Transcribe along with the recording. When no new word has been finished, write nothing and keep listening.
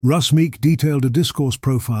Russ Meek detailed a discourse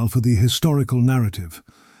profile for the historical narrative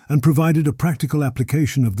and provided a practical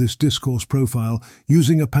application of this discourse profile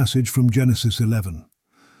using a passage from Genesis 11.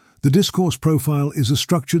 The discourse profile is a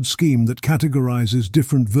structured scheme that categorizes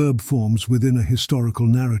different verb forms within a historical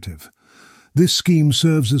narrative. This scheme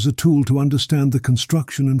serves as a tool to understand the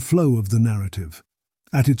construction and flow of the narrative.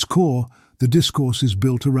 At its core, the discourse is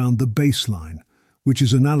built around the baseline, which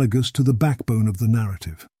is analogous to the backbone of the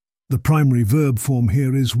narrative. The primary verb form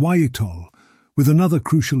here is wayitol, with another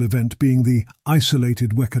crucial event being the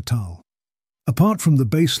isolated wekatal. Apart from the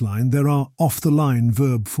baseline, there are off-the-line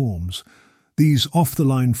verb forms. These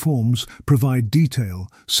off-the-line forms provide detail,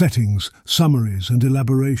 settings, summaries, and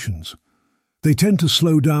elaborations. They tend to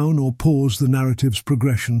slow down or pause the narrative's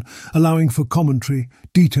progression, allowing for commentary,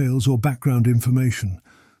 details, or background information.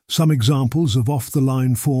 Some examples of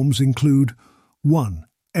off-the-line forms include 1.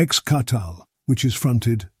 Ex-katal, which is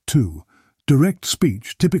fronted. 2. Direct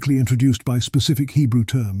speech, typically introduced by specific Hebrew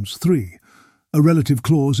terms. 3. A relative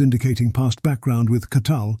clause indicating past background with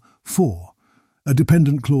katal. 4. A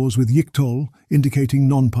dependent clause with yiktol, indicating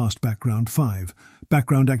non-past background. 5.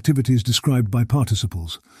 Background activities described by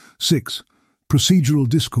participles. 6. Procedural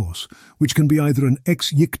discourse, which can be either an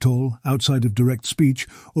ex-yiktol outside of direct speech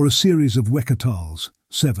or a series of wekatals.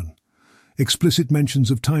 7. Explicit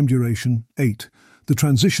mentions of time duration. 8. The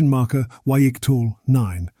transition marker wayiktol.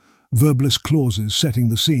 9. Verbless clauses setting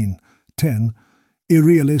the scene. 10.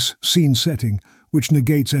 Irrealis scene setting, which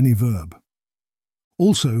negates any verb.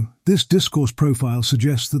 Also, this discourse profile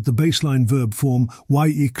suggests that the baseline verb form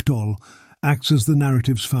wayiktol acts as the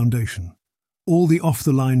narrative's foundation. All the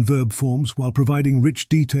off-the-line verb forms, while providing rich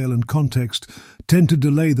detail and context, tend to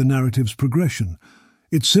delay the narrative's progression.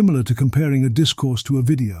 It's similar to comparing a discourse to a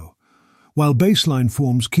video. While baseline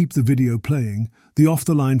forms keep the video playing, the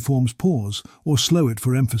off-the-line forms pause or slow it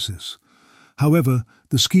for emphasis. However,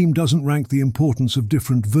 the scheme doesn't rank the importance of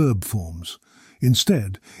different verb forms.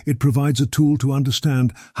 Instead, it provides a tool to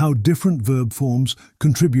understand how different verb forms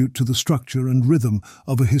contribute to the structure and rhythm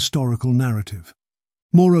of a historical narrative.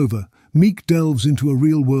 Moreover, Meek delves into a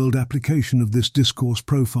real-world application of this discourse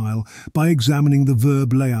profile by examining the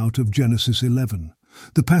verb layout of Genesis 11.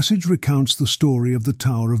 The passage recounts the story of the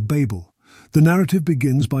Tower of Babel. The narrative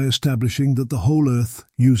begins by establishing that the whole earth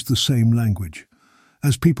used the same language.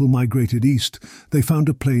 As people migrated east, they found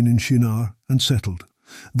a plain in Shinar and settled.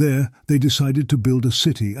 There, they decided to build a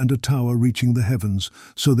city and a tower reaching the heavens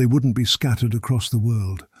so they wouldn't be scattered across the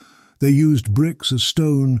world. They used bricks as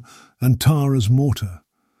stone and tar as mortar.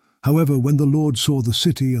 However, when the Lord saw the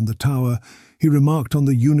city and the tower, he remarked on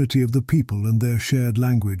the unity of the people and their shared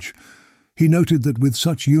language. He noted that with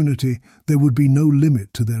such unity, there would be no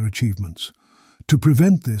limit to their achievements. To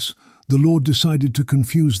prevent this, the Lord decided to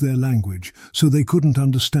confuse their language so they couldn't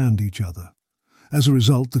understand each other. As a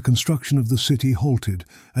result, the construction of the city halted,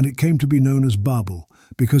 and it came to be known as Babel,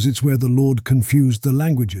 because it's where the Lord confused the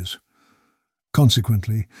languages.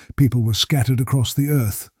 Consequently, people were scattered across the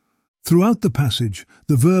earth. Throughout the passage,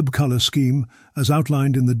 the verb color scheme, as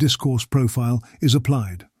outlined in the discourse profile, is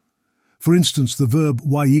applied. For instance, the verb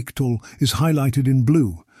wayiktol is highlighted in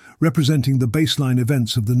blue, representing the baseline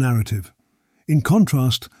events of the narrative. In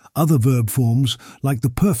contrast, other verb forms, like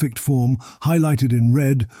the perfect form highlighted in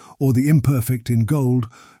red or the imperfect in gold,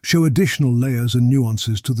 show additional layers and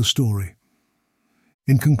nuances to the story.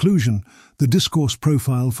 In conclusion, the discourse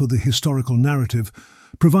profile for the historical narrative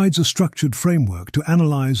provides a structured framework to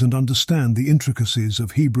analyze and understand the intricacies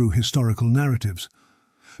of Hebrew historical narratives.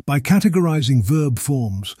 By categorizing verb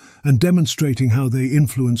forms and demonstrating how they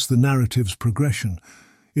influence the narrative's progression,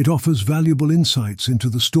 it offers valuable insights into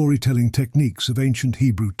the storytelling techniques of ancient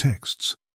Hebrew texts.